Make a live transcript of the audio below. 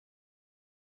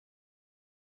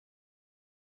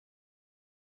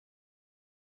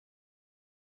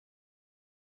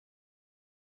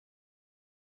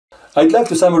I'd like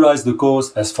to summarize the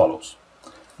course as follows.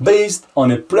 Based on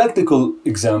a practical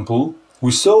example,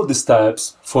 we saw the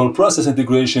steps for process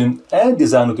integration and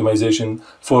design optimization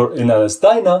for an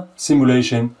LS-DYNA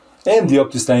simulation and the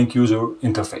optiSLang user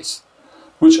interface,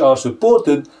 which are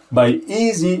supported by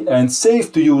easy and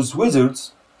safe-to-use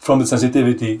wizards from the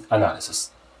sensitivity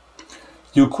analysis.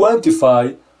 You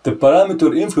quantify the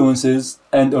parameter influences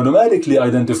and automatically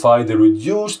identify the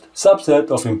reduced subset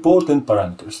of important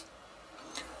parameters.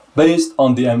 Based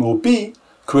on the MOP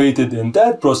created in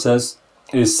that process,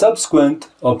 a subsequent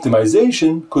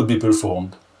optimization could be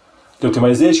performed. The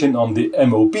optimization on the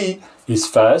MOP is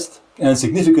fast and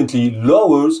significantly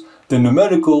lowers the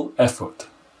numerical effort.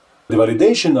 The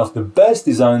validation of the best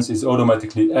designs is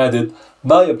automatically added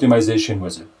by optimization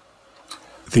wizard.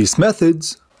 These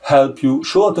methods help you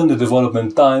shorten the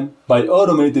development time by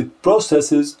automated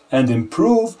processes and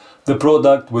improve the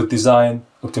product with design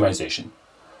optimization.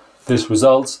 This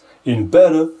results in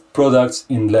better products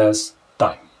in less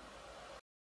time.